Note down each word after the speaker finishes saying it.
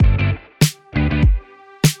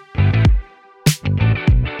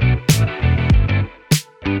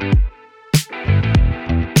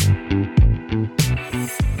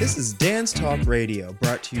Dance Talk Radio,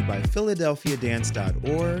 brought to you by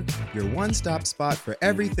PhiladelphiaDance.org, your one-stop spot for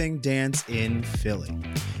everything dance in Philly.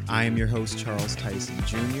 I am your host, Charles Tyson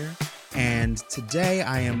Jr., and today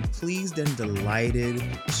I am pleased and delighted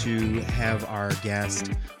to have our guest,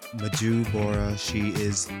 Madhu Bora. She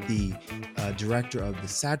is the director of the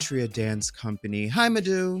Satria Dance Company. Hi,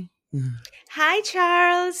 Madhu. Hi,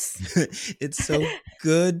 Charles. It's so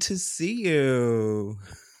good to see you.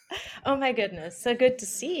 Oh my goodness, so good to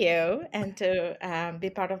see you and to be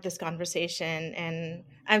part of this conversation. And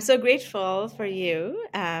I'm so grateful for you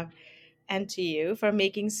and to you for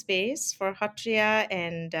making space for Hatria.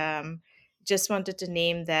 And just wanted to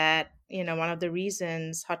name that, one of the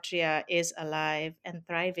reasons Hatria is alive and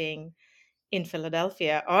thriving in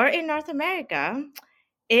Philadelphia or in North America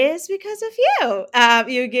is because of you.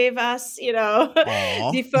 You gave us,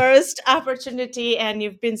 Aw. the first opportunity, and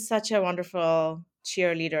you've been such a wonderful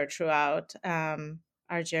cheerleader throughout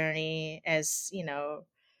our journey. As we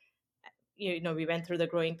went through the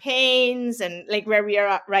growing pains, and like where we are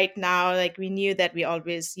at right now, like we knew that you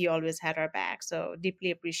always had our back. So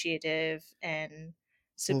deeply appreciative and Well,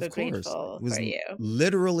 super of course. grateful It for was you.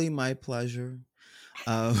 literally my pleasure.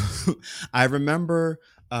 Uh, I remember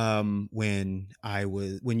when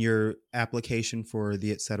your application for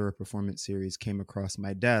the Etc. Performance Series came across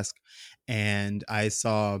my desk, and I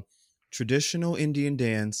saw traditional Indian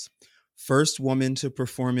dance, first woman to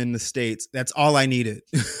perform in the States. That's all I needed.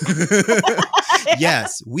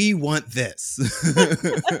 Yes, we want this.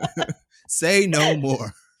 Say no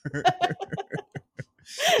more.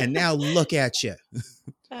 And now look at you.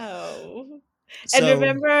 Oh. And So,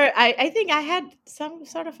 remember, I think I had some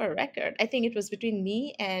sort of a record. I think it was between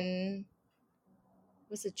me and,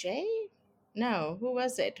 was it Jay? No, who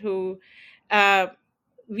was it? Who uh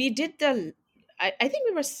we did I think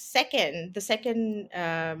we were the second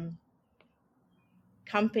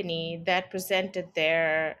company that presented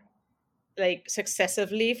their like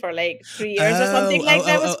successively for like 3 years or something like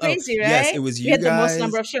that. Was crazy, yes, it right? was We you had the most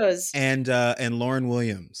number guys of shows. and Lauren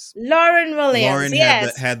Williams. Lauren Williams, Lauren had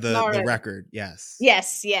the yes. the Lauren. record. Yes.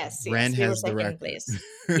 Yes, yes, Ren yes. We were has the second record. place.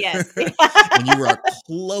 Yes. And you were a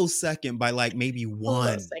close second by like maybe Close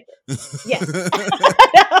one. second. Yes.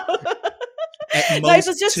 At No, it most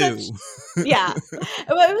was just such, two. yeah.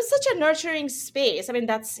 Well, it was such a nurturing space. I mean,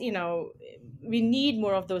 that's, we need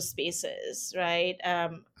more of those spaces, right?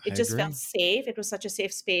 I It just felt agree. safe. It was such a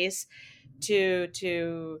safe space to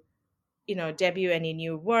debut any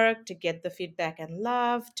new work, to get the feedback and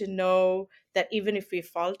love, to know that even if we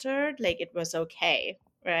faltered, like it was okay,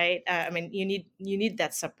 right? I mean, you need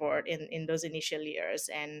that support in those initial years.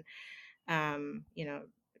 And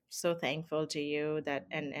so thankful to you that,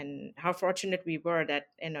 and how fortunate we were that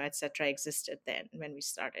etc existed then when we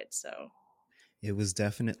started. So It was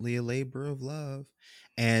definitely a labor of love.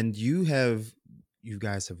 And you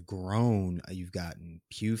guys have grown. You've gotten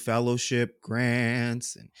Pew Fellowship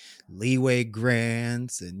grants and Leeway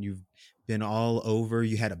grants, and you've been all over.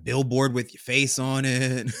 You had a billboard with your face on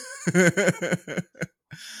it.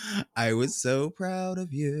 I was so proud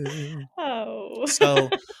of you. oh. So,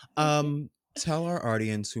 tell our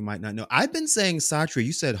audience who might not know. I've been saying Satria.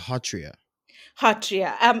 You said Hatria.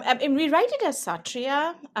 Hatria. And we write it as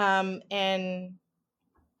Satria. And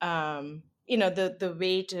the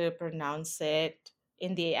way to pronounce it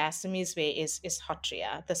in the Assamese way is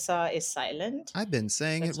Hatria. The sa is silent, I've been so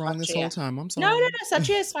saying it it's wrong this whole Hatria. time. I'm No, no, sorry. no.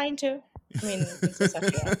 Satria is fine too. I mean, you can say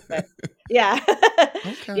Satria, but yeah,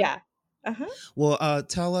 Okay. yeah. Uh-huh. Well,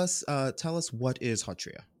 tell us what is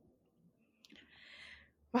Hatria?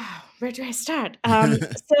 Wow, where do I start?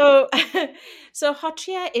 So, so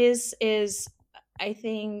Hatria is I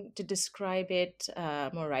think, to describe it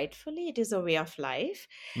more rightfully, it is a way of life,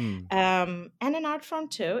 Mm, and an art form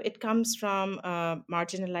too. It comes from a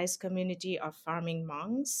marginalized community of farming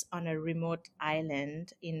monks on a remote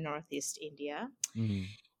island in northeast India. mm,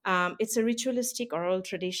 It's a ritualistic oral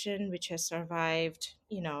tradition which has survived,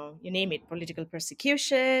 you name it, political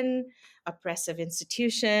persecution, oppressive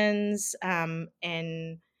institutions,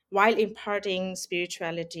 and while imparting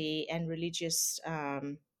spirituality and religious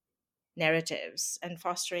narratives and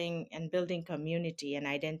fostering and building community and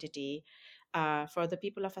identity for the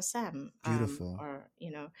people of Assam, beautiful. or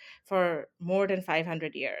for more than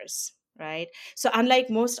 500 years. Right. So unlike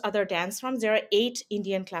most other dance forms, there are 8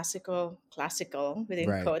 Indian classical within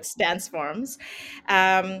Right. quotes dance forms.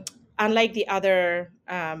 Um, Unlike the other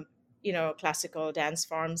classical dance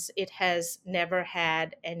forms, it has never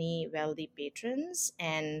had any wealthy patrons,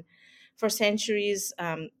 and for centuries,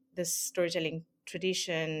 this storytelling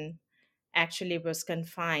tradition actually was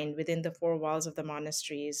confined within the four walls of the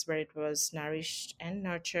monasteries, where it was nourished and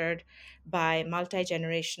nurtured by multi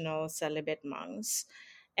generational celibate monks.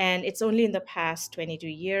 And it's only in the past 22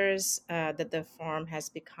 years that the form has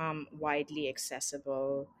become widely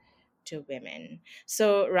accessible to women.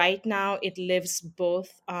 So right now it lives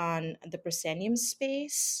both on the proscenium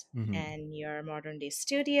space Hmm. and your modern day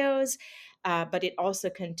studios, but it also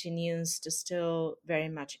continues to still very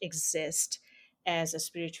much exist as a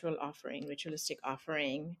spiritual offering, ritualistic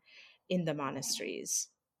offering in the monasteries.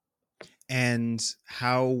 And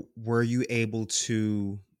how were you able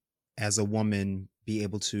to, as a woman, be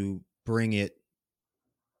able to bring it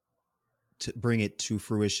to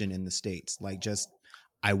fruition in the States? Like, just,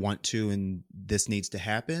 I want to, and this needs to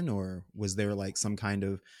happen, or was there like some kind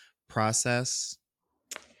of process?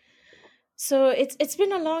 So it's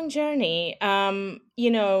been a long journey.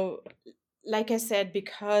 Like I said,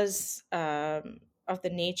 because of the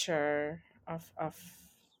nature of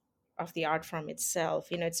the art form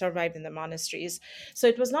itself, it survived in the monasteries, so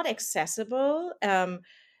it was not accessible.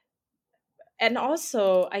 And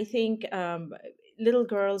also, I think little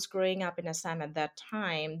girls growing up in Assam at that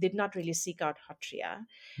time did not really seek out Hatria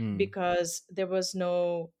Hmm. because there was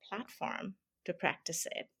no platform to practice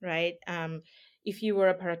it, right? If you were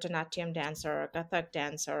a Bharatanatyam dancer, or Kathak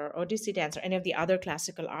dancer, or Odissi dancer, any of the other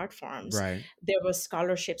classical art forms, Right. there was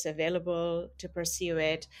scholarships available to pursue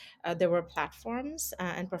it. There were platforms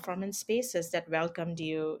and performance spaces that welcomed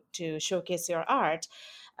you to showcase your art.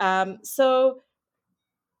 So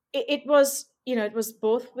it was, it was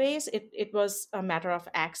both ways. It was a matter of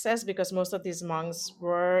access, because most of these monks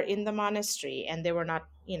were in the monastery and they were not,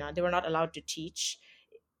 they were not allowed to teach.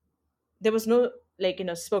 There was no, like,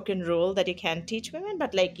 spoken rule that you can teach women,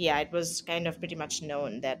 but, like, yeah, it was kind of pretty much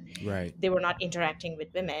known that Right. they were not interacting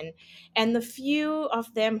with women. And the few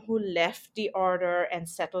of them who left the order and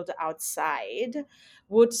settled outside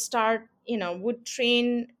would start, would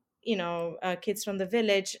train, kids from the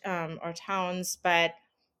village, or towns. But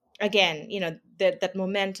again, that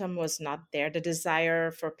momentum was not there. The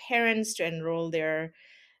desire for parents to enroll their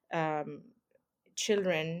um,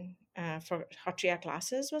 children for Hatria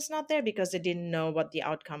classes was not there, because they didn't know what the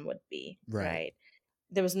outcome would be, Right. right?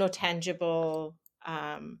 There was no tangible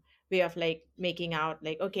way of, like, making out,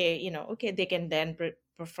 like, okay, okay, they can then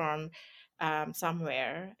perform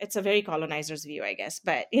somewhere. It's a very colonizer's view, I guess,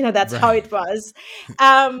 but that's how Right. it was.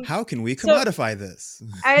 um, How can we so commodify this?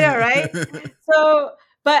 I know, right? So,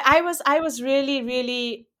 but I was really,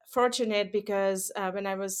 really fortunate, because when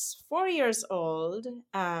I was 4 years old,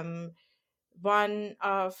 one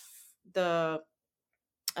of the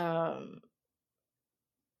um,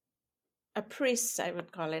 a priest, I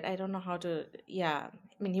would call it. I don't know how to. Yeah,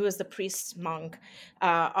 I mean, he was the priest monk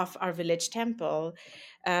of our village temple.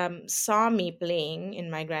 Saw me playing in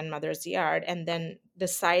my grandmother's yard, and then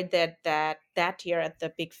decided that year at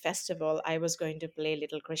the big festival, I was going to play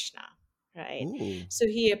Little Krishna. Right. Ooh. So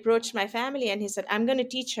he approached my family and he said, "I'm going to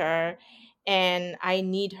teach her, and I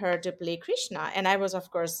need her to play Krishna." And I was,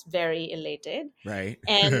 of course, very elated. Right.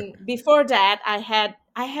 And before that, I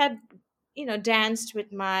had danced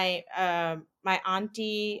with my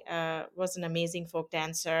auntie. Was an amazing folk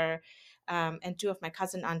dancer, and two of my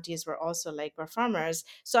cousin aunties were also, like, performers.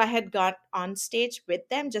 So I had got on stage with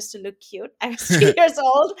them just to look cute. I was 3 years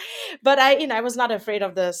old, but I was not afraid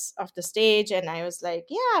of the stage, and I was like,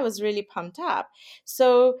 yeah, I was really pumped up.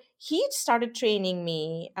 So he started training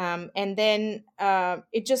me, and then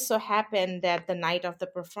it just so happened that the night of the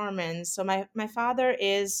performance, so my father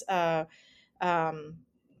is um,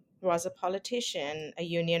 was a politician, a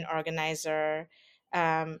union organizer,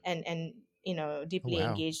 and Oh, deeply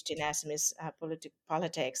wow. engaged in Assamese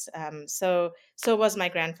politics. So was my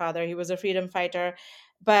grandfather. He was a freedom fighter.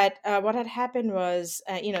 But what had happened was,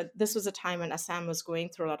 this was a time when Assam was going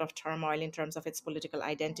through a lot of turmoil in terms of its political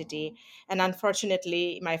identity, and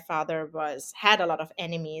unfortunately, my father was had a lot of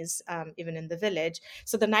enemies, even in the village.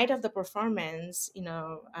 So the night of the performance,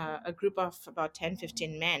 a group of about 10,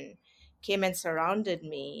 15 men came and surrounded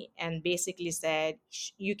me and basically said,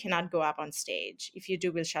 You cannot go up on stage. If you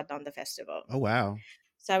do, we'll shut down the festival." Oh, wow.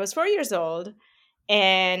 So I was 4 years old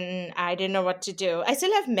and I didn't know what to do. I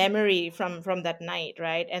still have memory from that night,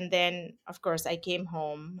 right? And then, of course, I came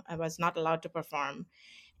home. I was not allowed to perform,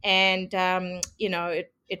 and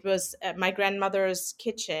it was at my grandmother's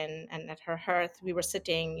kitchen, and at her hearth we were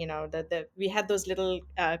sitting. We had those little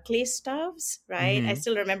clay stoves, right? I Hmm.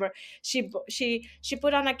 still remember. She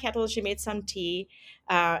put on a kettle, she made some tea,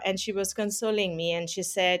 and she was consoling me, and she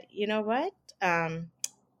said, "You know what,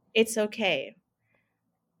 it's okay.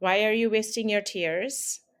 Why are you wasting your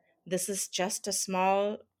tears? This is just a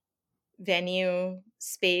small venue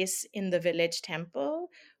space in the village temple,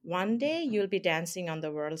 one day you'll be dancing on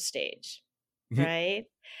the world stage, right?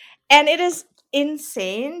 And it is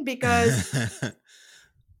insane because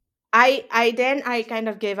I kind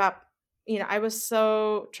of gave up. I was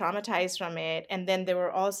so traumatized from it. And then there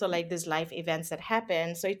were also like these life events that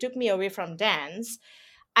happened. So it took me away from dance.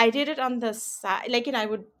 I did it on the side, like, I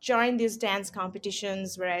would join these dance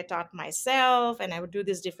competitions where I taught myself and I would do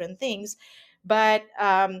these different things, but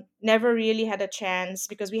never really had a chance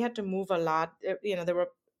because we had to move a lot. There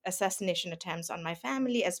were assassination attempts on my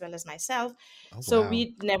family as well as myself. Oh, So wow.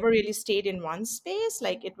 we never really stayed in one space.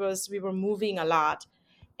 Like we were moving a lot.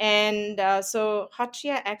 And so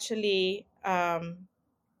Hatria actually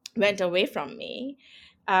went away from me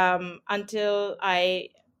until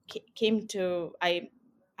came to I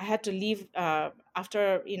had to leave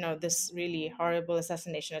after this really horrible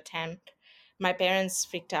assassination attempt. My parents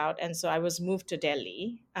freaked out, and so I was moved to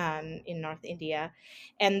Delhi, in North India,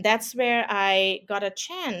 and that's where I got a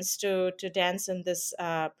chance to dance in this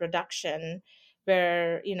production,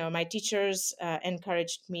 where my teachers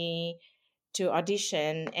encouraged me to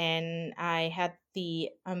audition, and I had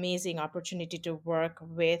the amazing opportunity to work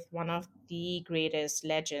with one of the greatest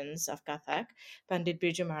legends of Kathak, Pandit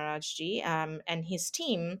Birju Maharaj ji, and his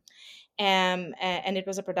team. And it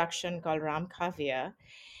was a production called Ram Kavya.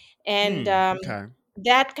 And Okay.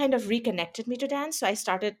 that kind of reconnected me to dance. So I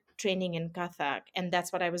started training in Kathak, and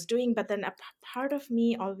that's what I was doing. But then a part of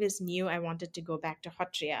me always knew I wanted to go back to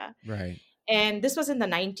Hotriya. Right. And this was in the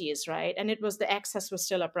 90s, right? And it was the access was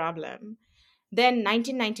still a problem. Then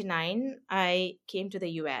 1999, I came to the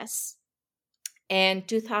US, and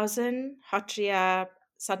 2000, Hatria,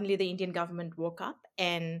 suddenly the Indian government woke up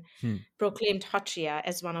and Hmm. proclaimed Hatria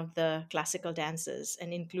as one of the classical dances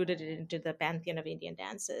and included it into the pantheon of Indian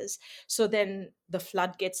dances. So then the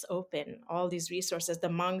floodgates open, all these resources. The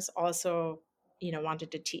monks also,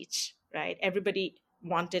 wanted to teach, right? Everybody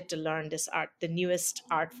wanted to learn this art, the newest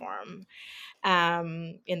art form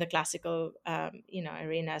in the classical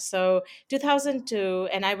arena. So 2002,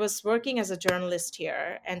 and I was working as a journalist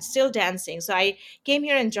here and still dancing. So I came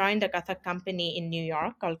here and joined a Kathak company in New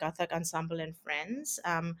York called Kathak Ensemble and Friends.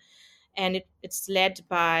 And it's led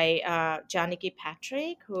by Janaki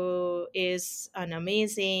Patrick, who is an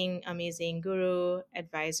amazing, amazing guru,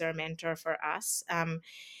 advisor, mentor for us.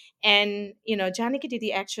 And Janaki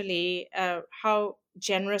Didi actually, how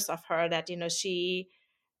generous of her that she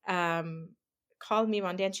um, called me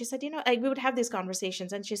one day and she said, we would have these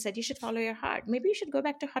conversations, and she said, you should follow your heart. Maybe you should go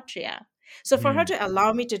back to Hatria. So for her Hmm. to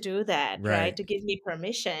allow me to do that, right, Right. to give me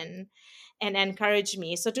permission and encourage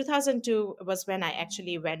me. So 2002 was when I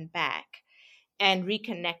actually went back and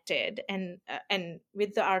reconnected, and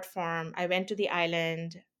with the art form, I went to the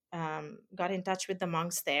island, got in touch with the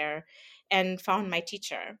monks there, and found my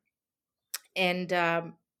teacher. And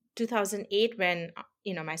 2008, when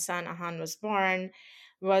my son Ahan was born,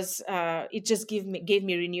 was it just gave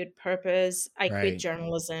me renewed purpose. I quit Right.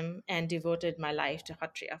 journalism and devoted my life to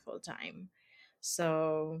Hatria full time.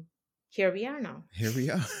 So here we are now. Here we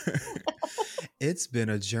are. It's been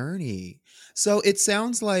a journey. So it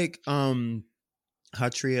sounds like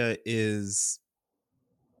Hatria is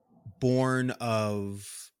born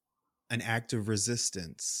of an act of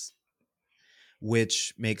resistance,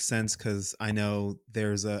 which makes sense because I know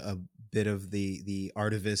there's a bit of the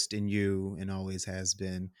artivist in you and always has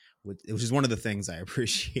been, which is one of the things I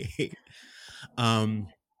appreciate.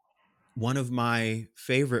 Um, one of my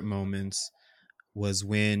favorite moments was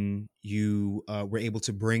when you were able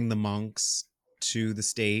to bring the monks to the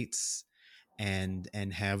States and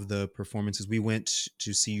have the performances. We went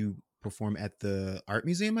to see you perform at the art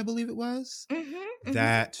museum, I believe it was. Hmm.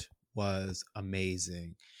 That was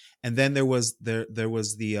amazing. And then there was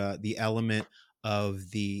the element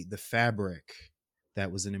of the fabric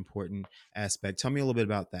that was an important aspect. Tell me a little bit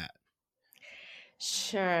about that.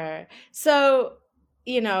 Sure. So,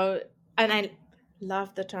 and I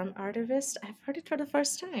love the term artivist. I've heard it for the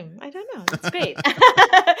first time. I don't know. That's great.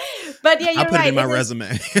 But yeah, I'll you're put it right. in my It is. resume.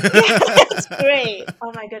 Yeah, it's great.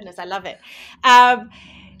 Oh my goodness, I love it. Um,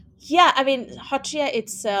 yeah, I mean, Hotria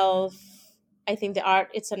itself, I think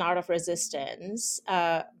it's an art of resistance,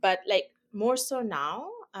 but like more so now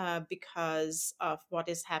because of what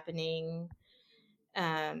is happening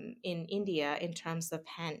in India in terms of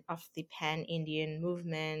the pan Indian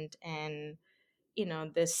movement, and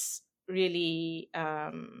this really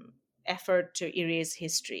effort to erase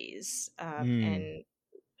histories, Mm, and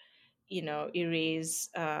erase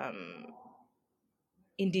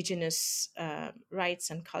indigenous rights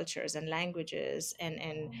and cultures and languages,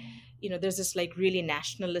 and there's this like really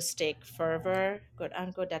nationalistic fervor, quote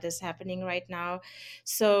unquote, that is happening right now.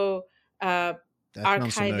 So uh, That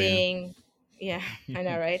sounds familiar. archiving. Yeah, I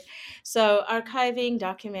know, right? So archiving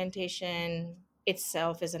documentation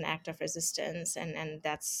itself is an act of resistance, and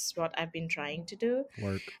that's what I've been trying to do.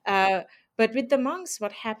 Work. uh, but with the monks,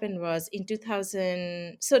 what happened was in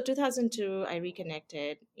 2000, so 2002, I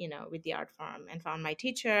reconnected, with the art form and found my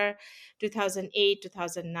teacher. 2008,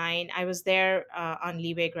 2009, I was there on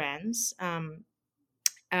leeway grants. And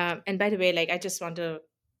by the way, like, I just want to,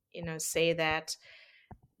 say that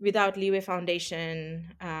without Leeway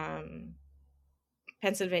Foundation,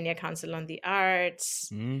 Pennsylvania Council on the Arts,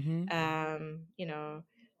 Mm-hmm. you know,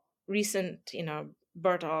 recent,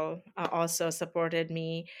 Bertol also supported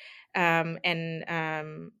me. And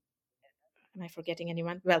am I forgetting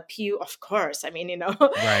anyone? Well, Pew, of course. I mean,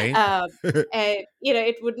 Right.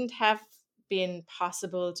 it wouldn't have been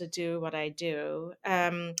possible to do what I do.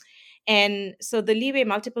 And so the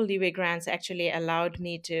multiple leeway grants actually allowed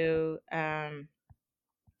me to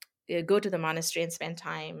go to the monastery and spend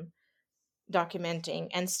time documenting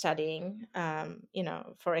and studying,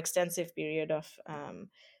 for extensive period of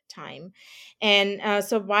time. And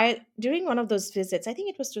so while during one of those visits, I think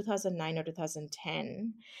it was 2009 or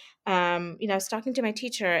 2010, I was talking to my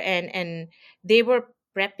teacher, and they were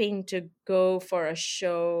prepping to go for a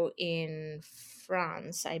show in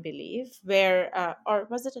France, I believe, where, or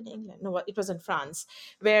was it in England? No, it was in France,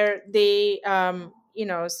 where they,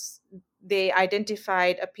 they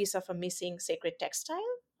identified a piece of a missing sacred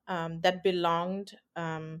textile that belonged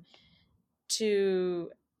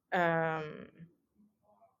to um,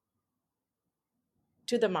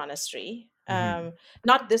 to the monastery. Mm-hmm.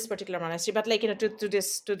 Not this particular monastery, but like, to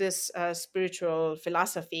this spiritual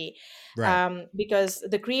philosophy, Right. because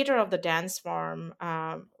the creator of the dance form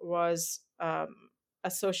was a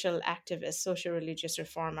social activist, social religious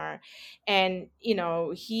reformer, and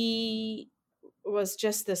he was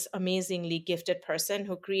just this amazingly gifted person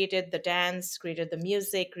who created the dance, created the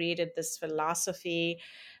music, created this philosophy,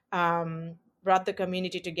 brought the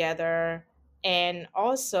community together, and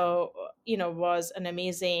also, was an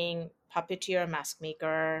amazing puppeteer, mask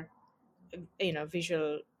maker,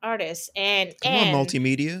 visual artist, Come on, and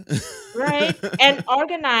multimedia. right, and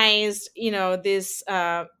organized, this,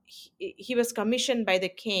 he was commissioned by the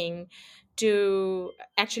king to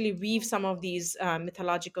actually weave some of these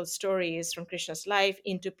mythological stories from Krishna's life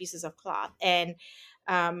into pieces of cloth. And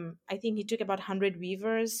I think he took about 100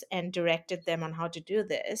 weavers and directed them on how to do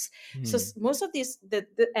this. So Hmm. most of these,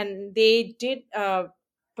 and they did a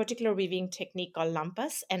particular weaving technique called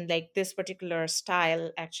lampas, and like this particular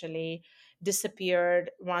style actually disappeared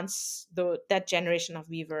once that generation of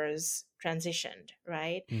weavers transitioned,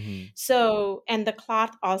 right? Mm-hmm. So, and the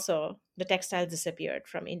cloth also, the textile disappeared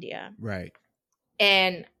from India, Right.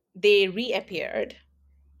 and they reappeared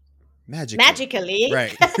Magically. magically,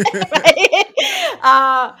 Right.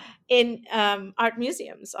 right? In art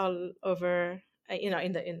museums all over, in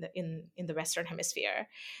the Western Hemisphere.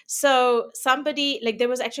 So somebody, like, there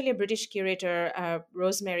was actually a British curator,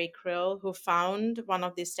 Rosemary Krill, who found one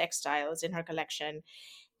of these textiles in her collection,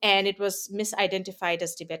 and it was misidentified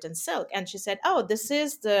as Tibetan silk. And she said, "Oh, this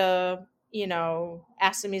is the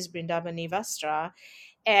Assamese Brindavani Vastra."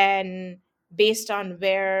 And based on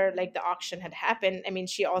where, like, the auction had happened, I mean,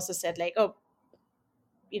 she also said, like, "Oh,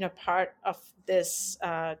 part of this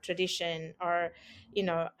tradition, or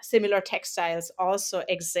similar textiles also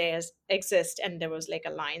exist." And there was like a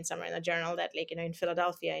line somewhere in the journal that, like, in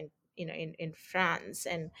Philadelphia, in France.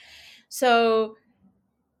 And so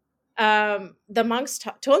the monks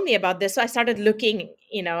told me about this, so I started looking.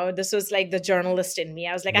 This was like the journalist in me.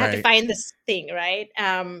 I was like, I have to Right. find this thing, right?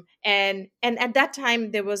 And at that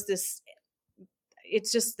time there was this,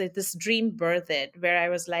 it's just that this dream birthed, where I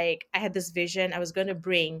was like, I had this vision. I was going to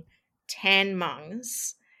bring 10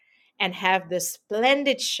 monks and have this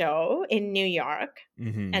splendid show in New York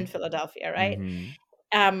Mm-hmm. and Philadelphia, right? Mm-hmm.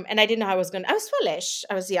 And I didn't know how I was going to, I was foolish.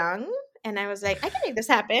 I was young, and I was like, I can make this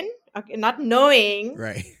happen. Okay, not knowing,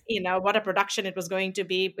 Right. what a production it was going to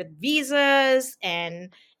be, with visas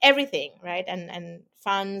and everything, right? And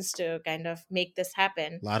funds to kind of make this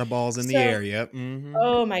happen. A lot of balls in the So, air. Yep. Mm-hmm.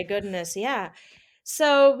 oh my goodness, yeah.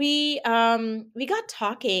 So we got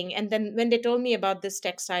talking, and then when they told me about this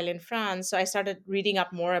textile in France, so I started reading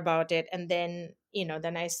up more about it, and then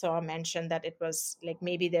then I saw mention that it was like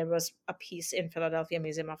maybe there was a piece in Philadelphia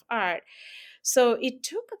Museum of Art. So it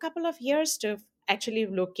took a couple of years to actually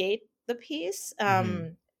locate the piece.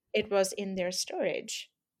 Mm-hmm. It was in their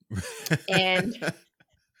storage, and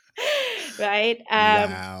right.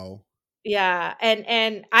 Wow. Yeah,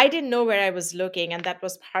 and I didn't know where I was looking, and that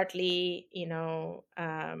was partly,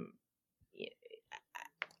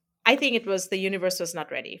 I think it was the universe was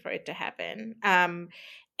not ready for it to happen.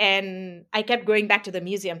 and I kept going back to the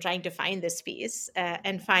museum trying to find this piece.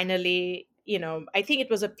 And finally, I think it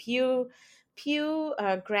was a Pew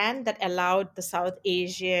grant that allowed the South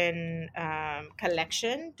Asian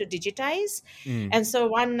collection to digitize. Mm. And so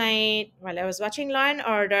one night while I was watching Law and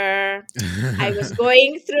Order, I was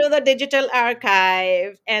going through the digital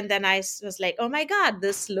archive, and then was like, oh my God,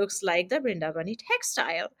 this looks like the Brindavani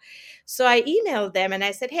textile. So I emailed them and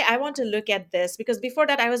I said, hey, I want to look at this, because before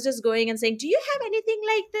that I was just going and saying, do you have anything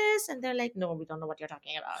like this? And they're like, no, we don't know what you're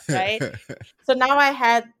talking about, right? So now I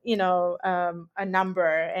had, a number,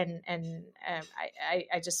 and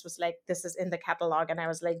I just was like, this is in the catalog, and I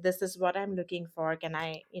was like, this is what I'm looking for. Can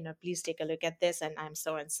I, please take a look at this? And I'm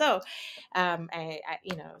so and so. I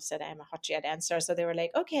said I'm a hot chair dancer. So they were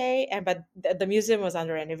like, okay. And but the museum was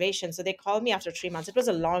under renovation, so they called me after 3 months. It was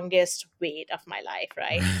the longest wait of my life,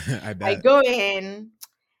 right? I I bet. go in,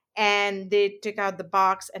 and they took out the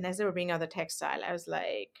box, and as they were bringing out the textile,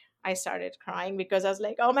 I started crying, because I was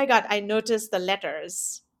like, oh my God, I noticed the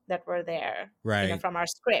letters that were there, Right. from our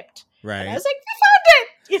script. And I Right. was like,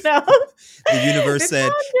 we found it, The universe we said,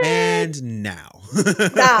 found it. and now.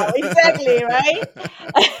 Now, exactly, right?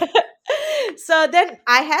 So then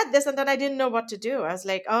I had this, and then I didn't know what to do. I was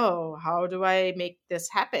like, oh, how do I make this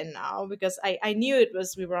happen now? Because I knew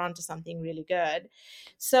we were onto something really good.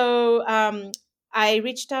 So I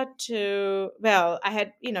reached out to, well, I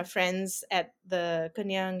had, friends at the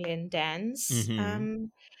Kunyang Lin Dance Hmm.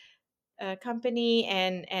 company,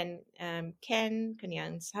 and Ken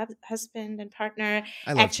Kunyang's husband and partner,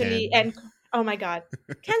 I love actually, Ken. and oh my God,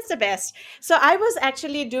 Ken's the best. So I was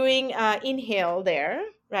actually doing Inhale there,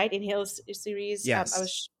 right? Inhale series. Yes.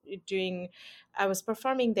 I was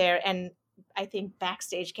performing there, and I think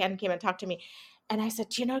backstage Ken came and talked to me. And I said,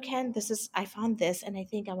 Ken, I found this, and I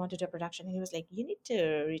think I want to do a production. And he was like, you need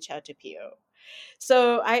to reach out to Pio.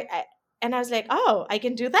 So and I was like, oh, I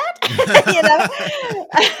can do that,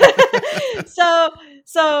 so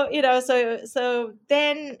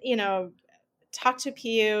then, talk to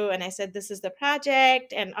Pew, and I said, this is the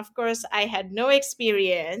project. And of course I had no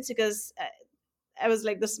experience, because I was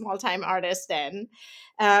like the small time artist then.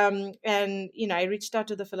 And I reached out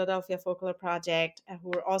to the Philadelphia Folklore Project, who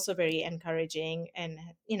were also very encouraging, and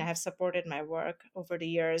have supported my work over the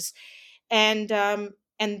years. And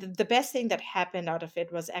the best thing that happened out of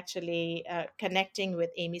it was actually connecting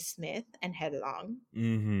with Amy Smith and Headlong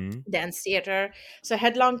Hmm. Dance Theater. So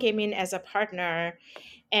Headlong came in as a partner,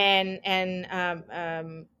 and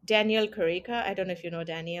Daniel Curica. I don't know if you know Oh,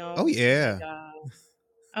 Daniel. Oh my yeah. God.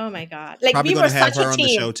 Oh my God. Like, Probably we going were to have such a her on the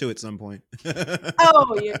show team. too at some point.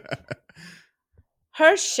 Oh,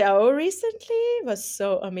 her show recently was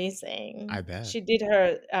so amazing. I bet. She did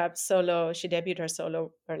her she debuted her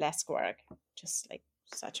solo burlesque work. Just like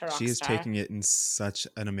such a rock She is star. taking it in such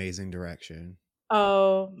an amazing direction.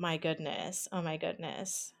 Oh my goodness. Oh my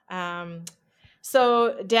goodness.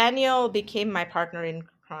 So Daniel became my partner in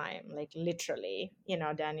crime, like literally.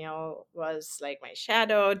 Daniel was like my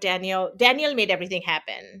shadow. Daniel made everything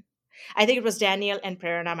happen. I think it was Daniel and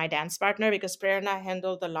Prerna, my dance partner, because Prerna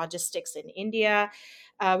handled the logistics in India.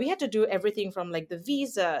 We had to do everything from like the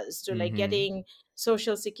visas to like Hmm. getting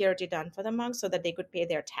social security done for the monks so that they could pay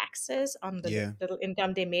their taxes on the Yeah. little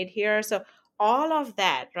income they made here. So all of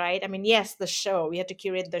that, right? I mean, yes, the show, we had to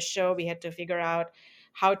curate the show. We had to figure out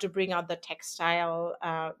how to bring out the textile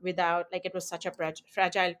without, like, it was such a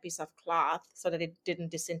fragile piece of cloth so that it didn't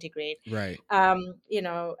disintegrate. Right. And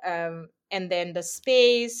then the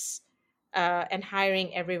space, and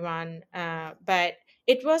hiring everyone. But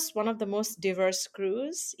it was one of the most diverse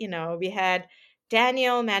crews. We had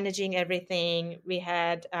Daniel managing everything. We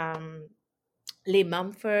had Lee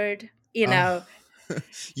Mumford, Oh,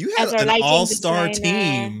 you had as our an lighting all-star designer.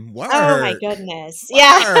 team. Oh my Work. goodness.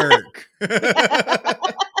 Yeah. Work.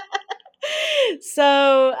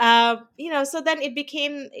 So so then it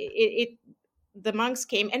became the monks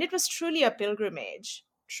came, and it was truly a pilgrimage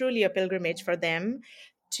for them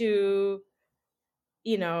to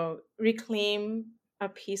reclaim a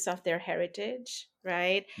piece of their heritage,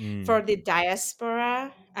 right? Mm, For the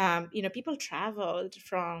diaspora, people traveled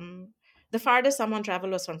from, the farthest someone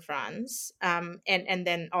traveled was from France, and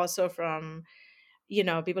then also from,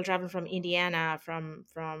 people traveled from Indiana, from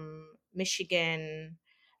Michigan,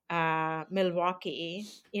 Milwaukee,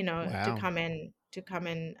 to wow. come and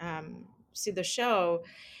see the show.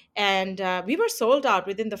 And we were sold out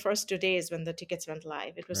within the first 2 days when the tickets went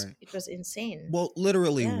live. It was Right. it was insane. Well,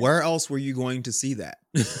 literally, Yeah. where else were you going to see that?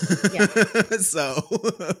 Yeah. So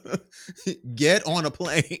get on a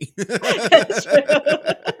plane.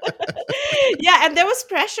 Yeah, and there was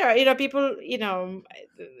pressure. People,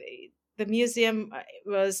 the museum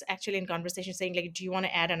was actually in conversation saying like, do you want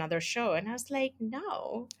to add another show? And I was like,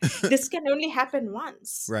 no, this can only happen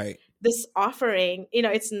once. Right. This offering,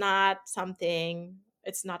 it's not something,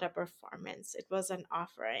 it's not a performance, it was an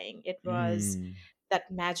offering, it was Mm, that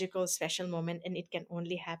magical special moment, and it can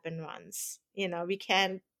only happen once. We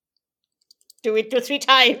can't do it 2 3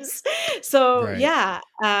 times. So right. yeah,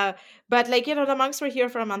 but like, the monks were here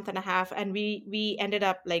for a month and a half, and we ended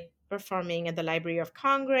up like performing at the Library of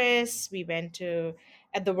Congress. We went to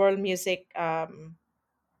at the World Music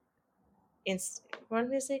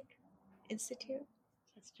Institute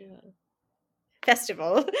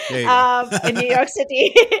festival There you in New go. York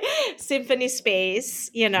City, Symphony Space,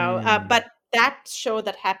 Mm, but that show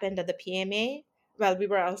that happened at the PMA, well, we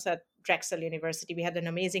were also at Drexel University. We had an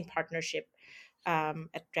amazing partnership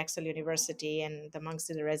at Drexel University, and the monks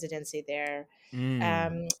did a residency there. mm.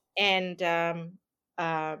 Um, and,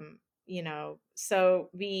 so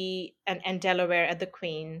and Delaware at the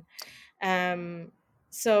Queen. Um,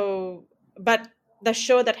 so, but the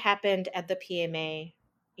show that happened at the PMA,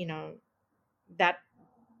 you know, that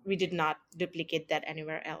we did not duplicate that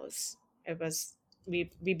anywhere else. It was we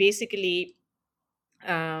basically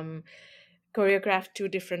um, choreographed two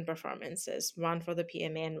different performances, one for the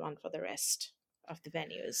PMA and one for the rest of the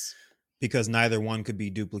venues. Because neither one could be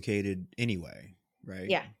duplicated anyway, right?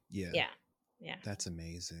 Yeah, Yeah. yeah, yeah. That's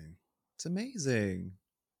amazing. It's amazing.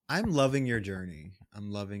 I'm loving your journey. I'm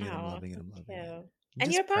loving it. I'm Oh, loving it. thank I'm loving it. you. I'm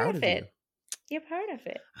And you're just part proud of of you. it. You're part of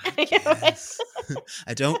I it. guess.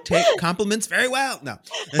 I don't take compliments very well. No.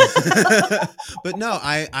 But no,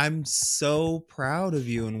 I'm so proud of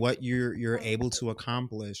you and what you're able to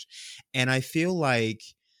accomplish. And I feel like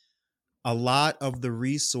a lot of the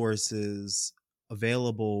resources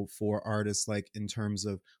available for artists, like in terms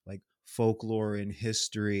of like folklore and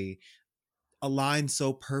history, align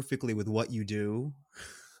so perfectly with what you do.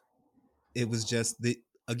 It was just the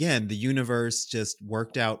universe just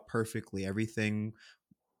worked out perfectly. Everything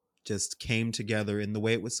just came together in the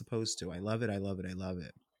way it was supposed to. I love it. I love it. I love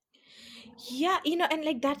it. Yeah, and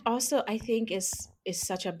like that also I think is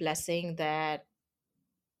such a blessing that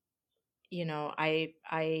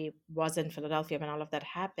I was in Philadelphia when all of that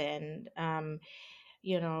happened.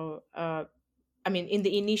 You know, I mean, in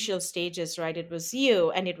the initial stages, right? It was you,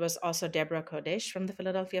 and it was also Deborah Kodish from the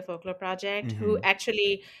Philadelphia Folklore Project, who Hmm.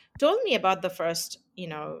 actually told me about the first.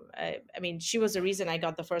 I mean, she was the reason I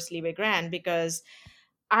got the first Leeway grant, because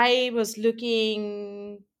I was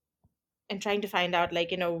looking and trying to find out, like,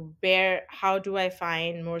 how do I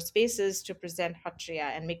find more spaces to present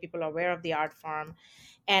Hatria and make people aware of the art form.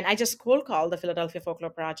 And I just cold called the Philadelphia Folklore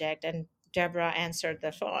Project, and Deborah answered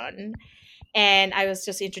the phone, and I was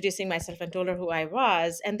just introducing myself and told her who I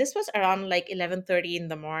was. And this was around like 11:30 in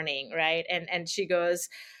the morning, right? And she goes,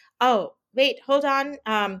 "Oh, wait, hold on.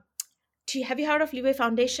 Have you heard of Leeway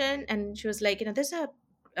Foundation?" And she was like, "There's a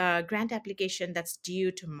grant application that's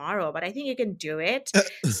due tomorrow, but I think you can do it.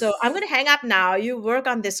 So I'm going to hang up now. You work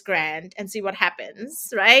on this grant and see what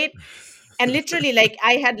happens, right?" And literally, like,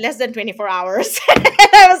 I had less than 24 hours. And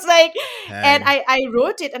I was like, and Hey, I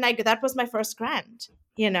wrote it, and that was my first grant,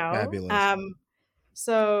 you know? fabulous.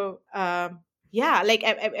 So yeah, like,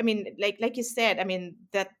 I mean, like you said, I mean,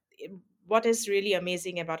 what is really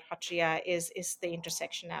amazing about Hatria is the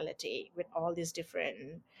intersectionality with all these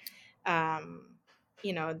different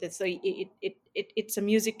so it's a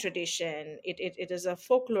music tradition, it is a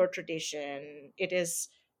folklore tradition, it is,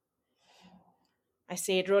 I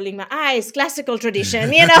say it rolling my eyes, classical tradition,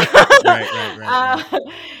 Right, right, right, right. uh,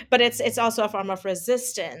 but it's also a form of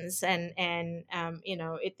resistance, and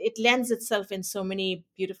it lends itself in so many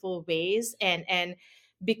beautiful ways, and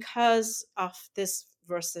because of this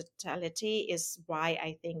versatility is why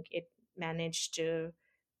I think it managed to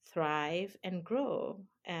thrive and grow,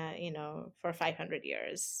 for 500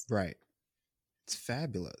 years. Right. It's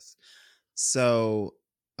fabulous. So,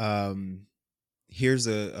 um, here's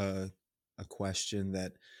a question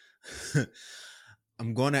that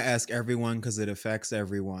I'm going to ask everyone because it affects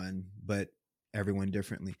everyone, but everyone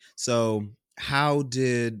differently. So, how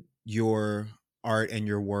did your art and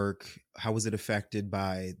your work, how was it affected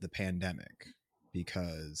by the pandemic?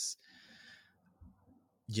 Because,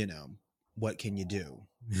 you know, what can you do?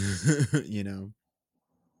 you know?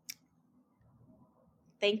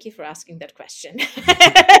 Thank you for asking that question.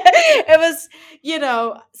 It was,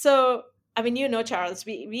 so I mean, Charles,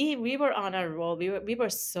 we were on a roll. We were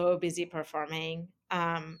so busy performing.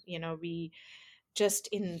 We just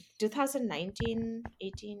in 2019,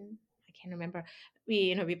 18, I can't remember.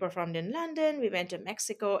 We performed in London, we went to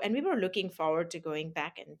Mexico, and we were looking forward to going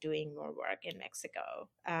back and doing more work in Mexico.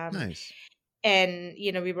 Nice. And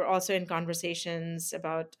we were also in conversations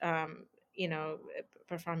about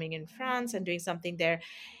performing in France and doing something there.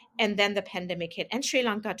 And then the pandemic hit, and Sri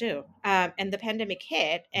Lanka too. And the pandemic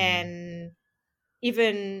hit, Mm. and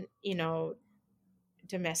even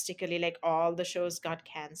domestically, like, all the shows got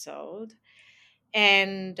canceled.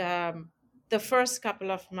 And the first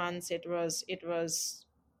couple of months, it was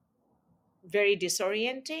very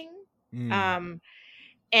disorienting. Mm. um,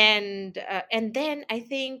 and then I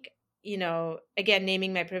think, again,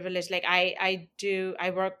 naming my privilege, like, I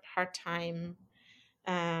work part-time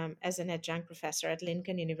as an adjunct professor at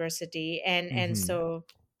Lincoln University, and Mm-hmm. so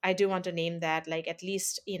I do want to name that, like, at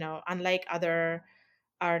least, unlike other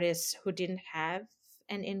artists who didn't have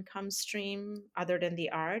an income stream other than the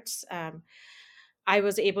arts, I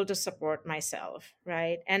was able to support myself,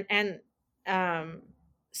 right? And um,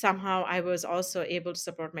 somehow I was also able to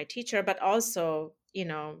support my teacher, but also,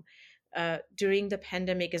 during the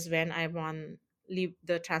pandemic is when I won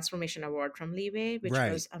the Transformation Award from Leeway, which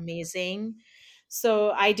Right. was amazing.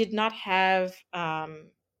 So I did not have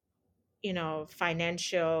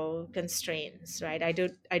financial constraints, right?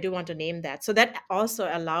 I do want to name that. So that also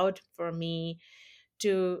allowed for me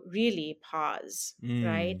to really pause,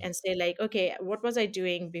 right, Mm. and say, like, okay, what was I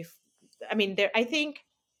doing before? I mean, there, I think,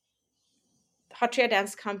 Hatria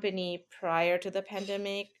Dance Company prior to the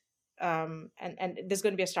pandemic, and there's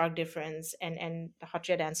going to be a stark difference, and the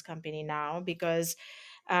Hatria Dance Company now, because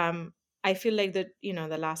um, I feel like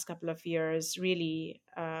the last couple of years really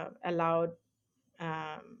allowed,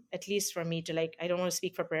 at least for me, to, like, I don't want to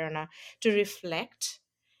speak for Prerna, to reflect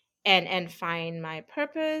and find my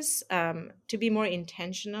purpose, to be more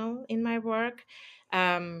intentional in my work,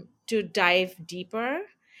 to dive deeper.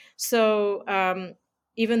 So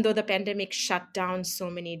even though the pandemic shut down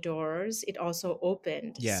so many doors, it also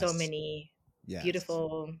opened so Yes. many Yes.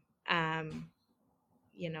 beautiful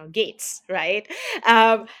gates, right?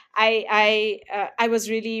 I was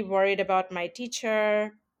really worried about my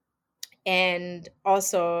teacher, and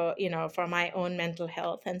also, for my own mental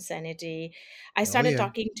health and sanity. I Oh started yeah.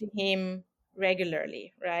 talking to him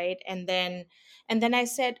regularly, right? And then I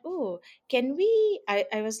said, oh, can we,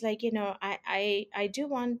 I was like, I do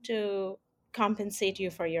want to compensate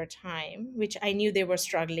you for your time, which I knew they were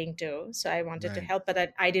struggling to, so I wanted to Right. help,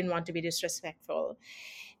 but I didn't want to be disrespectful.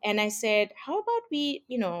 And I said, how about we,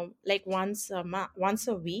 like, once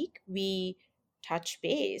a week, we touch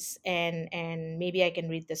base, and maybe I can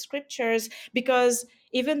read the scriptures, because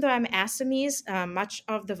even though I'm Assamese, much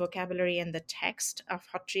of the vocabulary and the text of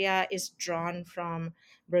Hatria is drawn from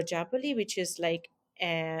Brajapali, which is like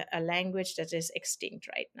a language that is extinct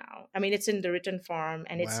right now. I mean, it's in the written form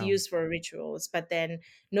and it's Wow. used for rituals, but then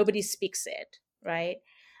nobody speaks it, right?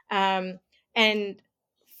 And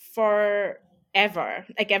forever,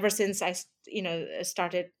 like, ever since I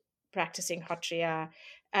started practicing Hatria,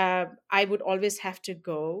 I would always have to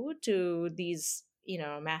go to these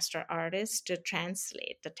master artists to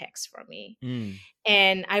translate the text for me. Mm.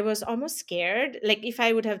 And I was almost scared, like, if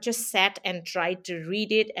I would have just sat and tried to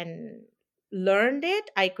read it and learned it,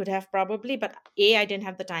 I could have probably, but A, I didn't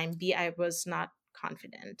have the time, B, I was not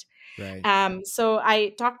confident. Right. So I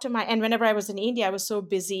talked to and whenever I was in India, I was so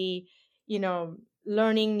busy,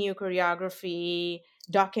 learning new choreography,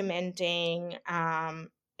 documenting,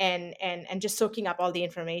 and just soaking up all the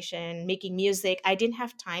information, making music. I didn't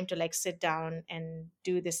have time to, like, sit down and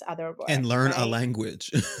do this other And work, learn a right?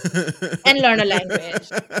 language. And learn a language.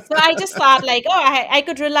 So I just thought, like, oh, I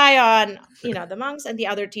could rely on the monks and the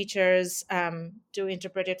other teachers to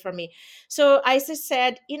interpret it for me. So I just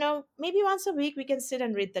said, maybe once a week we can sit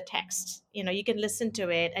and read the text. You can listen to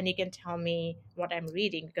it and you can tell me what I'm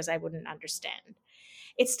reading, because I wouldn't understand.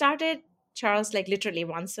 It started, Charles, like, literally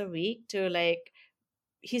once a week, to, like,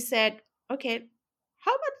 he said, okay,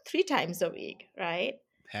 how about 3 times a week, right?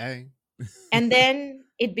 Hey. And then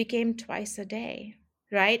it became twice a day,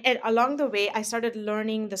 right? And along the way, I started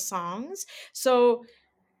learning the songs. So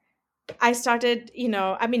I started,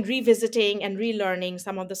 I mean, revisiting and relearning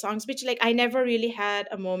some of the songs, which, like, I never really had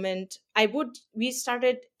a moment. We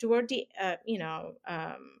started toward the,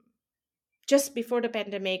 just before the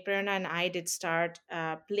pandemic, Prerna and I did start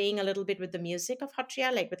playing a little bit with the music of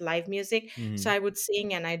Hatria, like with live music. So Mm. I would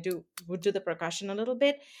sing and would do the percussion a little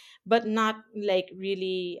bit, but not, like,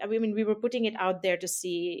 really. I mean, we were putting it out there to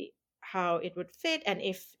see how it would fit and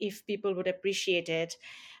if people would appreciate it.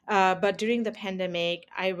 But during the pandemic,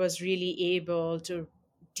 I was really able to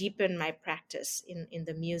deepen my practice in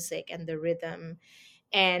the music and the rhythm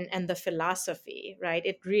and the philosophy, right?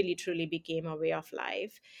 It really truly became a way of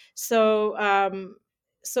life. So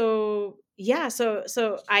yeah,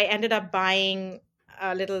 so I ended up buying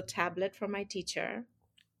a little tablet for my teacher,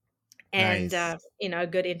 and Nice. a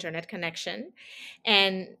good internet connection,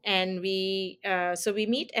 and we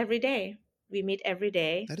meet every day. We meet every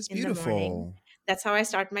day That is in the morning. beautiful. That's how I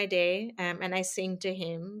start my day, and I sing to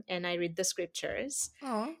him and I read the scriptures.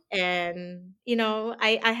 Oh, And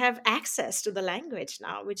I have access to the language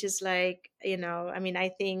now, which is like, I mean, I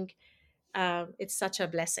think it's such a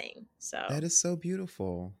blessing. that So is so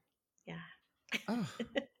beautiful. yeah. Oh,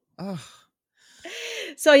 oh,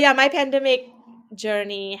 So yeah, my pandemic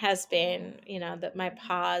journey has been, that my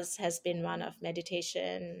pause has been one of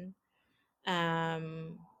meditation,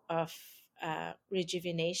 of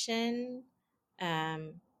rejuvenation,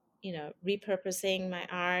 repurposing my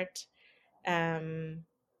art, um,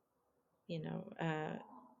 a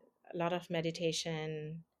lot of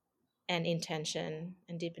meditation and intention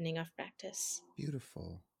and deepening of practice.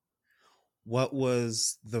 beautiful. What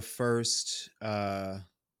was the first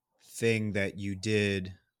thing that you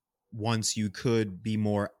did once you could be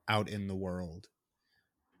more out in the world?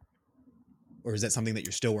 Or is that something that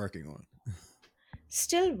you're still working on?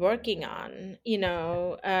 Still working on,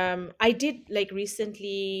 I did like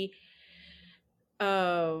recently.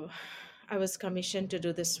 I was commissioned to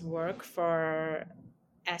do this work for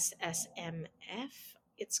SSMF.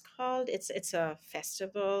 It's called. It's a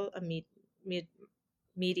festival, a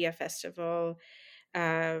media festival,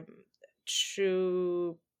 um,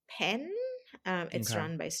 through Penn. It's Okay.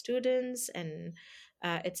 run by students, and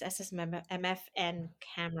it's SSMF and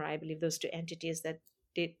Camera, I believe, those two entities that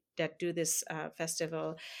do this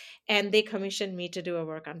festival, and they commissioned me to do a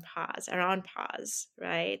work on pause, around pause,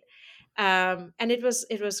 right? And it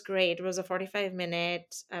was great. It was a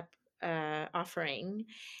 45-minute offering,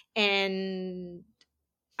 and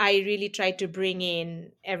I really tried to bring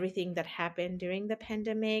in everything that happened during the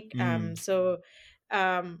pandemic. Mm,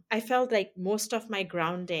 I felt like most of my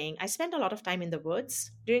grounding, I spent a lot of time in the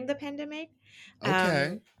woods during the pandemic. Um,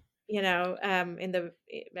 okay. in the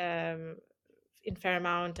in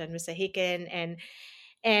Fairmount and Wissahickon, and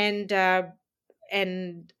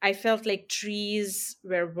and I felt like trees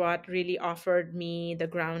were what really offered me the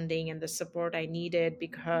grounding and the support I needed,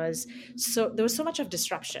 because there was so much of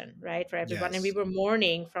disruption, right, for everyone, and we Yes. were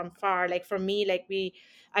mourning from far. Like for me,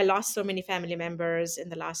 I lost so many family members in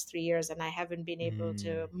the last 3 years, and I haven't been able to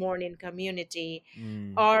Mm, mourn in community,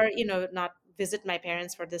 mm, or not visit my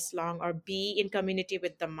parents for this long, or be in community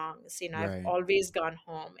with the monks. I've right. always gone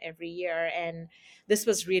home every year, and this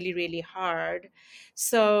was really, really hard.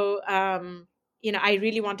 So I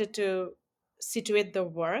really wanted to situate the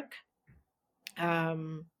work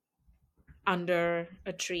um, under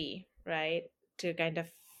a tree, right, to kind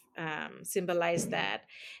of symbolize that.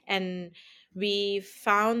 And we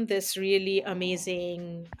found this really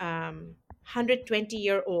amazing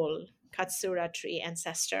 120-year-old Katsura tree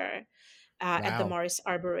ancestor at the Wow. Morris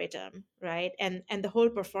Arboretum, right? And the whole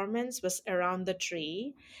performance was around the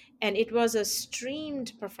tree, and it was a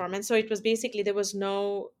streamed performance. So it was basically, there was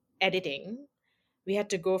no editing. We had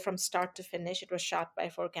to go from start to finish. It was shot by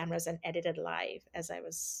 4 cameras and edited live as I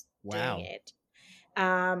was doing Wow. it.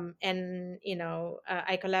 And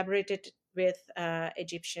I collaborated with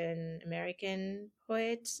Egyptian American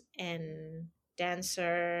poet and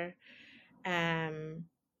dancer, um,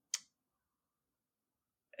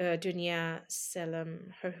 Dunya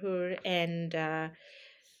Selam Herhur, and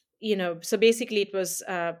so basically it was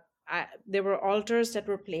there were altars that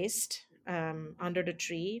were placed under the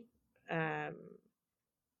tree, um,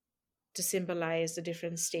 to symbolize the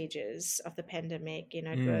different stages of the pandemic. It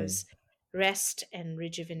Mm, was rest and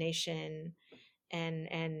rejuvenation,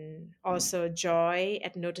 and also joy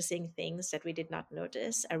at noticing things that we did not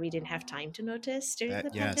notice, or we didn't have time to notice during that,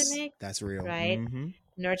 the yes, pandemic, that's real. right? Mm-hmm.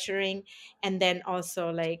 Nurturing, and then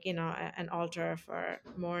also, like, an altar for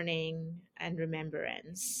mourning and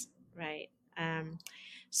remembrance, right?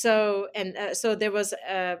 So there was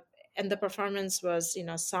and the performance was,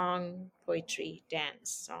 song, poetry,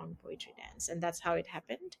 dance, and that's how it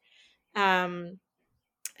happened. um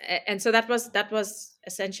and so that was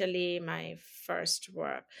essentially my first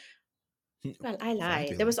work. Well, I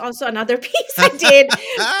lied. There was Fabulous. also another piece I did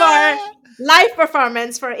for live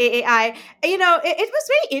performance for AAI. It was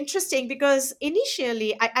very interesting, because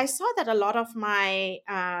initially I saw that a lot of my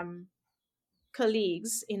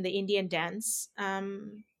colleagues in the Indian dance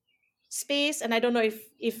space, and I don't know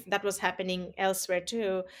if that was happening elsewhere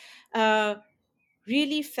too, uh,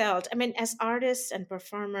 really felt, I mean, as artists and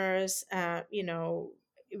performers,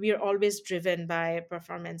 we're always driven by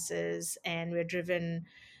performances, and we're driven,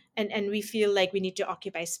 and we feel like we need to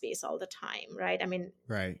occupy space all the time, right? I mean,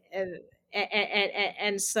 Right.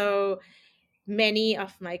 and so many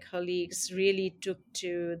of my colleagues really took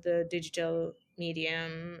to the digital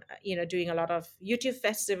medium, doing a lot of YouTube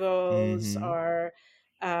festivals, Mm-hmm. or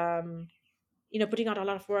um, putting out a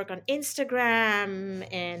lot of work on Instagram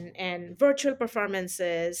and virtual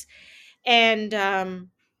performances. And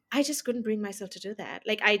I just couldn't bring myself to do that.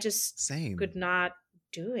 Like, I just Same. could not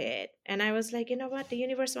do it. And I was like, you know what? The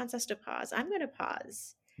universe wants us to pause. I'm going to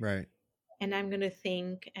pause, Right. and I'm going to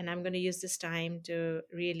think, and I'm going to use this time to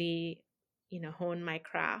really, hone my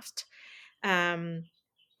craft. Um,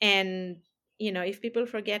 and if people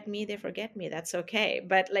forget me, they forget me. That's okay.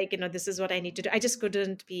 But, like, this is what I need to do. I just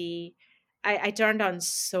couldn't be. I turned on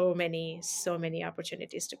so many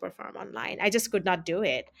opportunities to perform online. I just could not do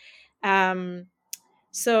it.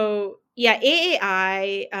 So yeah,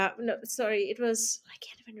 AAI. No, sorry, it was, I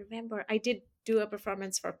can't even remember. I did do a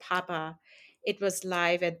performance for Papa. It was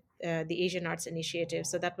live at the Asian Arts Initiative.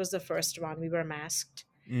 So that was the first one. We were masked,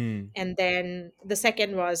 Mm. and then the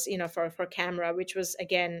second was, for camera, which was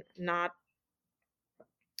again not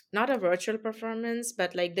a virtual performance,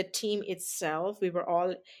 but like the team itself. We were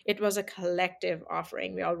all. It was a collective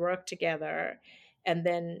offering. We all worked together, and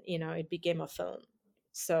then it became a film.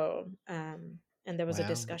 So and there was a Wow.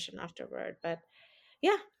 discussion afterward, but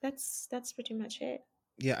yeah, that's pretty much it.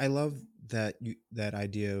 Yeah, I love that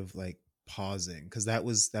idea of like pausing, because that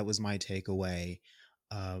was my takeaway.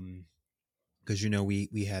 Because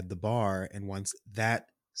we had the bar, and once that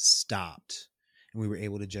stopped, and we were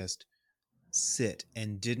able to just sit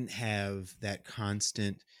and didn't have that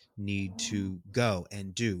constant need to go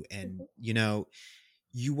and do, and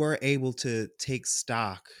you were able to take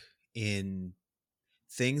stock in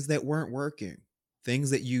things that weren't working,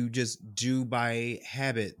 things that you just do by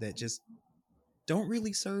habit that just don't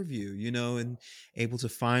really serve you, and able to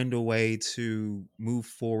find a way to move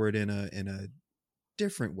forward in a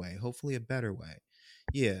different way, hopefully a better way.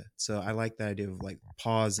 Yeah, so I like the idea of like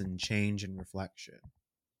pause and change and reflection.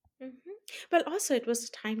 hmm But also, it was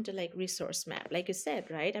time to like resource map, like you said,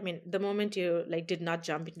 right? I mean, the moment you like did not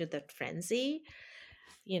jump into that frenzy,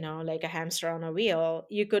 like a hamster on a wheel,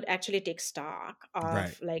 you could actually take stock Right.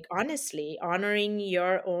 of, like, honestly honoring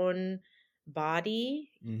your own body,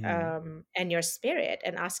 Mm-hmm. and your spirit,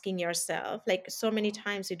 and asking yourself, like, so many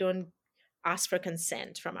times we don't ask for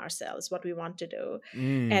consent from ourselves what we want to do.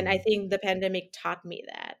 And I Mm. think the pandemic taught me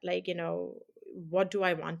that, like, what do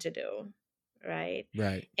I want to do, right?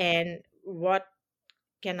 Right. And what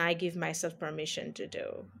can I give myself permission to do?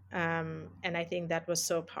 And I think that was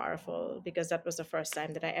so powerful, because that was the first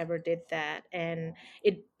time that I ever did that. And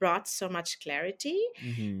it brought so much clarity,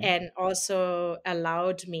 Mm-hmm. and also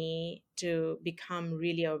allowed me to become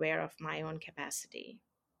really aware of my own capacity.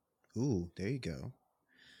 Ooh, there you go.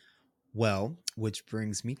 Well, which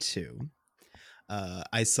brings me to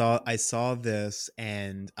I saw this,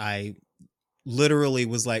 and I literally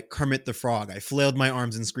was like Kermit the Frog. I flailed my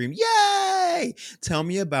arms and screamed, "Yay!" Tell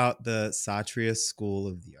me about the Satria School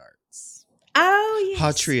of the Arts. Oh, yes.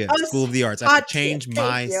 Hatria Oh, School of the Arts. I have to hot tip. change Thank you.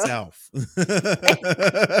 myself.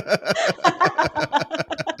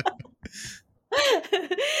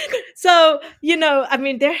 So, I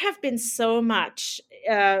mean, there have been so much.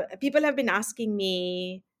 People have been asking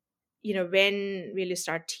me, when will you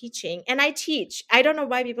start teaching? And I teach. I don't know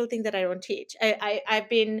why people think that I don't teach. I've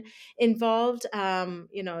been involved,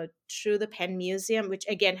 through the Penn Museum, which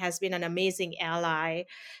again has been an amazing ally,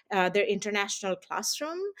 their international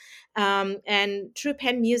classroom. And through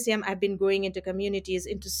Penn Museum, I've been going into communities,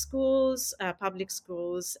 into schools, public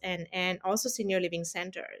schools, and also senior living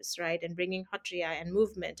centers, right? And bringing hatria and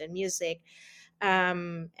movement and music,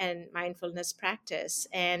 and mindfulness practice.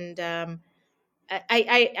 And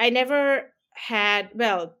I never had,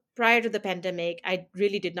 well, prior to the pandemic, I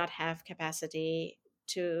really did not have capacity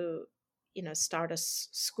to, start a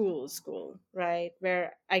school, right,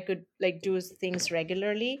 where I could like do things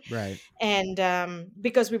regularly. Right. And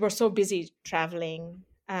because we were so busy traveling,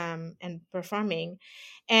 and performing.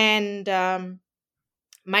 And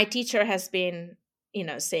my teacher has been,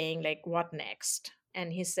 saying, like, what next?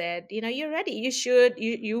 And he said, you're ready.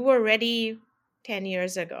 You were ready 10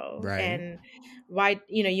 years ago. Right. And why,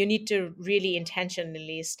 you need to really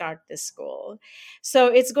intentionally start this goal. So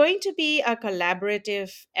it's going to be a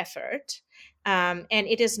collaborative effort. And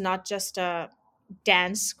it is not just a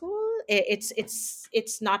dance school.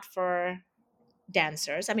 It's not for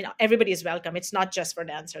dancers. I mean, everybody is welcome. It's not just for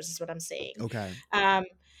dancers, is what I'm saying. Okay. Um,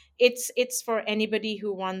 it's for anybody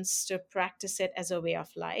who wants to practice it as a way of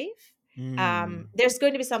life. Mm. There's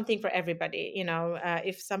going to be something for everybody.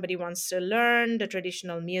 If somebody wants to learn the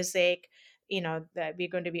traditional music, that we're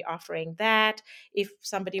going to be offering that. If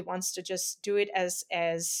somebody wants to just do it as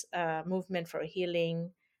a movement for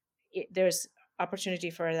healing, there's opportunity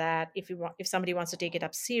for that. If somebody wants to take it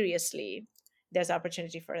up seriously, there's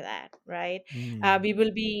opportunity for that, right? Mm. We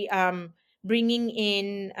will be bringing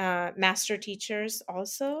in master teachers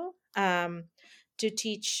also, to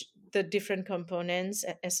teach the different components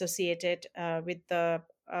associated with the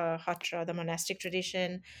Hatra, the monastic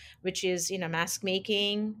tradition, which is, mask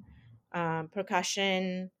making,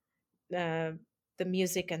 percussion, uh, the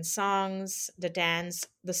music and songs, the dance,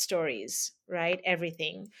 the stories, right?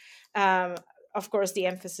 Everything. Um, of course, the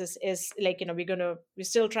emphasis is like, we're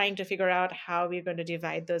still trying to figure out how we're going to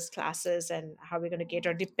divide those classes and how we're going to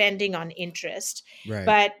cater depending on interest. Right.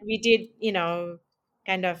 But we did,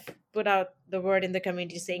 kind of put out the word in the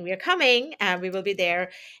community saying we are coming and we will be there.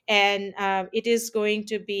 And it is going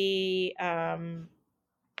to be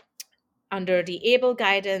under the able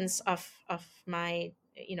guidance of my,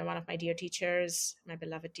 one of my dear teachers, my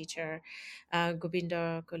beloved teacher,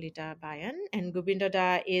 Gobindo Kolita Bayan. And Gobindo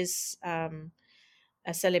Da is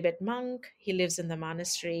a celibate monk. He lives in the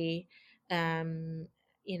monastery. um,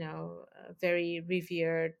 a very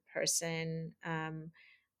revered person.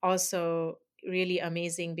 Also really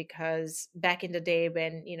amazing, because back in the day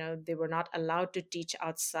when, they were not allowed to teach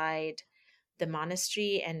outside the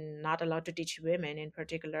monastery and not allowed to teach women in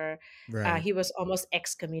particular, Right. he was almost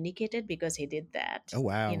excommunicated because he did that. Oh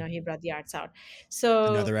wow. He brought the arts out.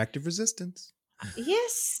 So Another act of resistance.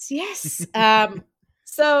 yes, yes.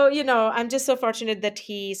 So, I'm just so fortunate that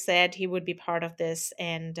he said he would be part of this,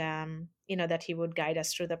 and, that he would guide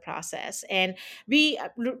us through the process. And we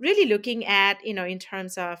really looking at, in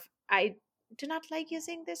terms of, I do not like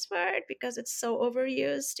using this word because it's so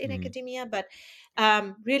overused in Mm. academia, but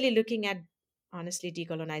really looking at honestly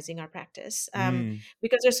decolonizing our practice. Mm.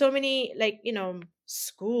 Because there's so many, like,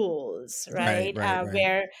 schools, Right, right? right, right.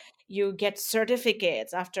 Where you get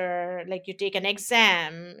certificates after, like, you take an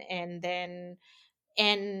exam, and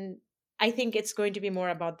I think it's going to be more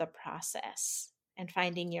about the process and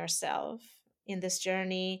finding yourself in this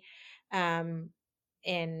journey, um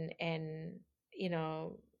and you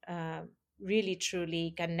know uh, really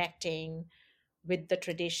truly connecting with the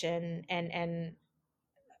tradition, and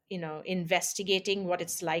investigating what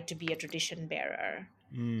it's like to be a tradition bearer,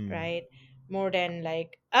 Mm. right? More than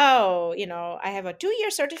like, oh, I have a 2-year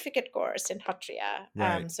certificate course in Hatria.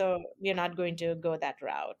 Right, So we're not going to go that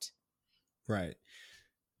route. right.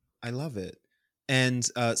 I love it. And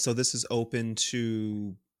so this is open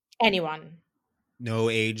to Anyone, no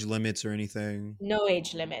age limits or anything. no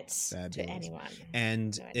age limits to Fabulous. anyone.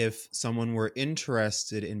 And To anyone. if someone were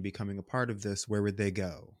interested in becoming a part of this, where would they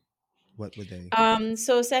go? What would they?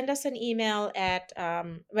 So send us an email at,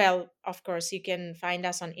 well, of course, you can find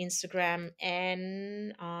us on Instagram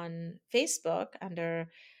and on Facebook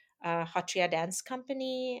under Hotria Dance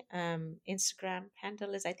Company. Instagram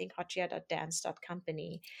handle is, I think,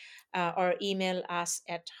 hotria.dance.company. Or email us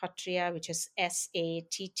at hotria, which is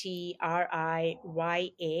SATTRIYA,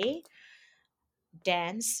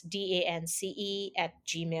 dance, DANCE, at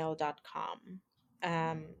gmail.com.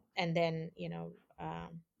 And then,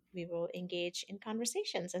 we will engage in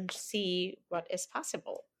conversations and see what is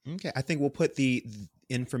possible. Okay, I think we'll put the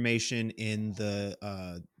information in the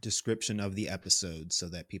description of the episode so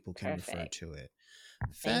that people can refer Perfect. to it.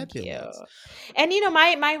 Thank you. Fabulous. And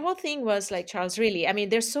my whole thing was like, Charles, really, I mean,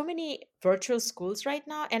 there's so many virtual schools right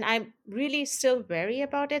now, and I'm really still wary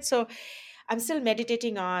about it. So I'm still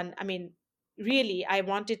meditating on, I mean, really, I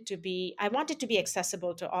want it to be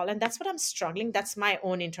accessible to all. And that's what I'm struggling. That's my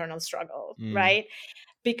own internal struggle, Mm. right?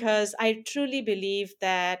 Because I truly believe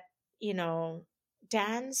that,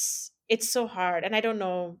 dance, it's so hard. And I don't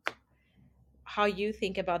know how you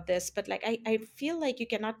think about this, but like, I feel like you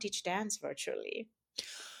cannot teach dance virtually.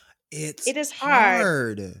 It's It is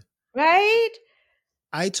hard, hard. right?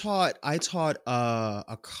 I taught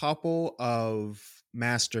a couple of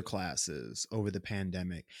master classes over the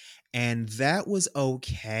pandemic, and that was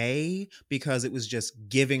okay because it was just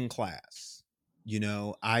giving class.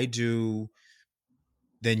 I do,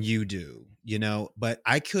 then you do, but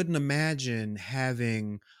I couldn't imagine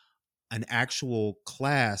having an actual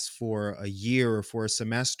class for a year or for a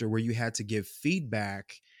semester where you had to give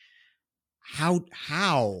feedback. How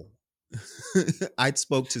I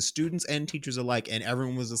spoke to students and teachers alike, and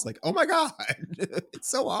everyone was just like, "Oh my god, it's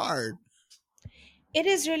so hard." It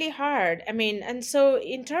is really hard. I mean, and so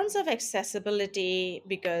in terms of accessibility,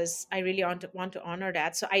 because I really want to honor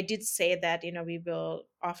that. So I did say that, we will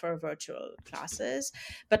offer virtual classes,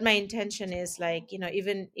 but my intention is like,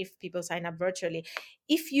 even if people sign up virtually,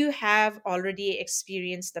 if you have already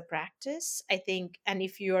experienced the practice, I think, and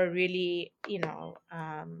if you are really,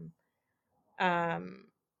 um,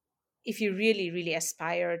 if you really really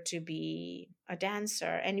aspire to be a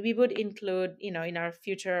dancer, and we would include, in our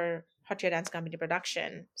future hot Yoga Dance Company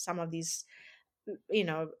production, some of these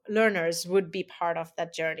learners would be part of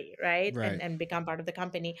that journey, right, Right. and become part of the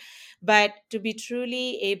company. But to be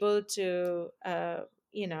truly able to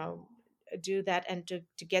you know do that, and to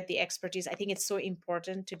get the expertise, I think it's so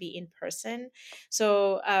important to be in person.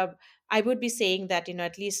 So I would be saying that,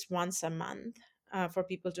 at least once a month, for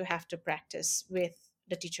people to have to practice with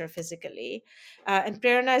the teacher physically. And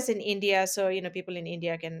Prerna is in India, so people in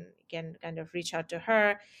India can kind of reach out to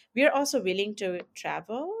her. We are also willing to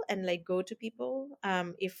travel and like go to people,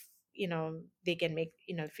 if they can make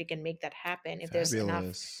if we can make that happen, if there's enough,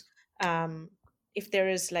 Fabulous. um, if there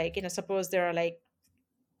is like, suppose there are like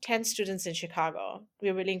 10 students in Chicago,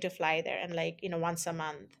 we're willing to fly there and like once a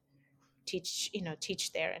month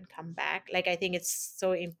teach there and come back. Like, I think it's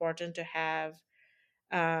so important to have,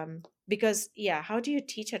 because yeah, how do you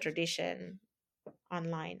teach a tradition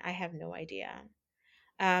online? I have no idea.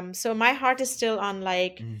 So my heart is still on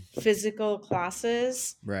like Mm, physical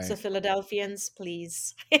classes. So right. Philadelphians,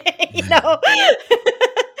 please, Right.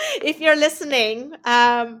 if you're listening,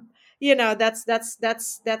 that's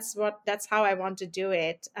how I want to do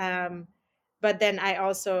it. But then I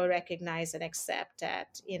also recognize and accept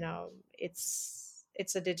that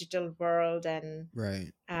it's a digital world, and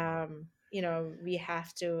Right. we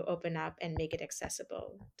have to open up and make it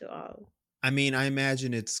accessible to all. I mean, I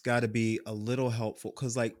imagine it's got to be a little helpful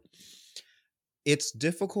because, like, it's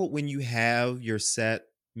difficult when you have your set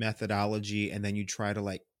methodology and then you try to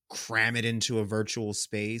like cram it into a virtual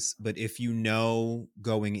space. But if you know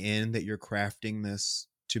going in that you're crafting this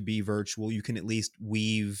to be virtual, you can at least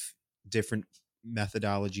weave different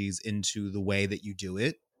methodologies into the way that you do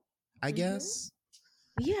it, I Hmm. guess.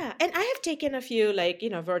 Yeah, and I have taken a few like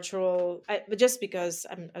virtual. But just because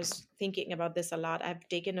I was thinking about this a lot, I've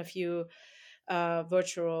taken a few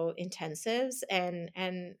virtual intensives, and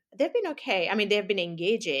they've been okay. I mean, they've been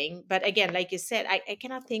engaging, but again, like you said, I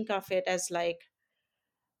cannot think of it as like,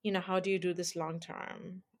 how do you do this long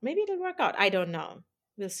term? Maybe it'll work out. I don't know.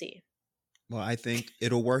 We'll see. Well, I think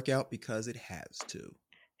it'll work out because it has to.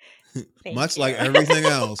 Thank Much you. like everything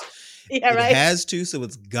else, Yeah, it right. has to, so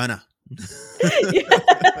it's gonna.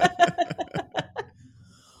 Yeah.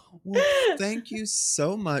 Well, thank you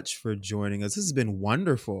so much for joining us. This has been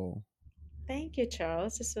wonderful. Thank you,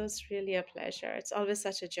 Charles. This was really a pleasure. It's always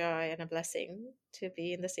such a joy and a blessing to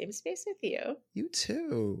be in the same space with you. You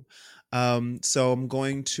too. So I'm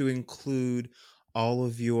going to include all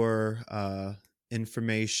of your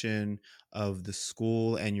information of the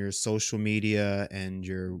school and your social media and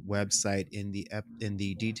your website in in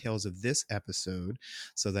the details of this episode,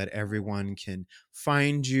 so that everyone can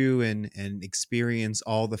find you and experience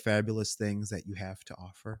all the fabulous things that you have to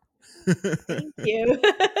offer. Thank you.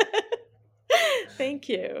 Thank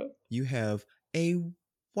you. You have a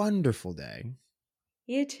wonderful day.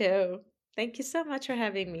 You too. Thank you so much for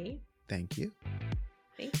having me. Thank you.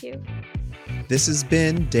 Thank you. This has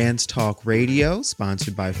been Dance Talk Radio,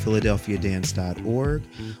 sponsored by PhiladelphiaDance.org.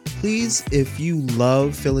 Please, if you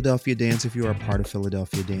love Philadelphia Dance, if you are a part of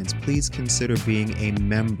Philadelphia Dance, please consider being a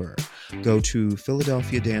member. Go to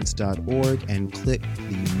PhiladelphiaDance.org and click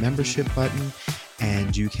the membership button,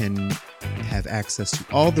 and you can have access to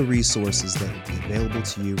all the resources that will be available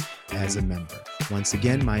to you as a member. Once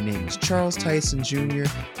again, my name is Charles Tyson Jr.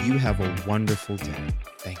 You have a wonderful day.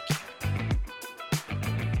 Thank you.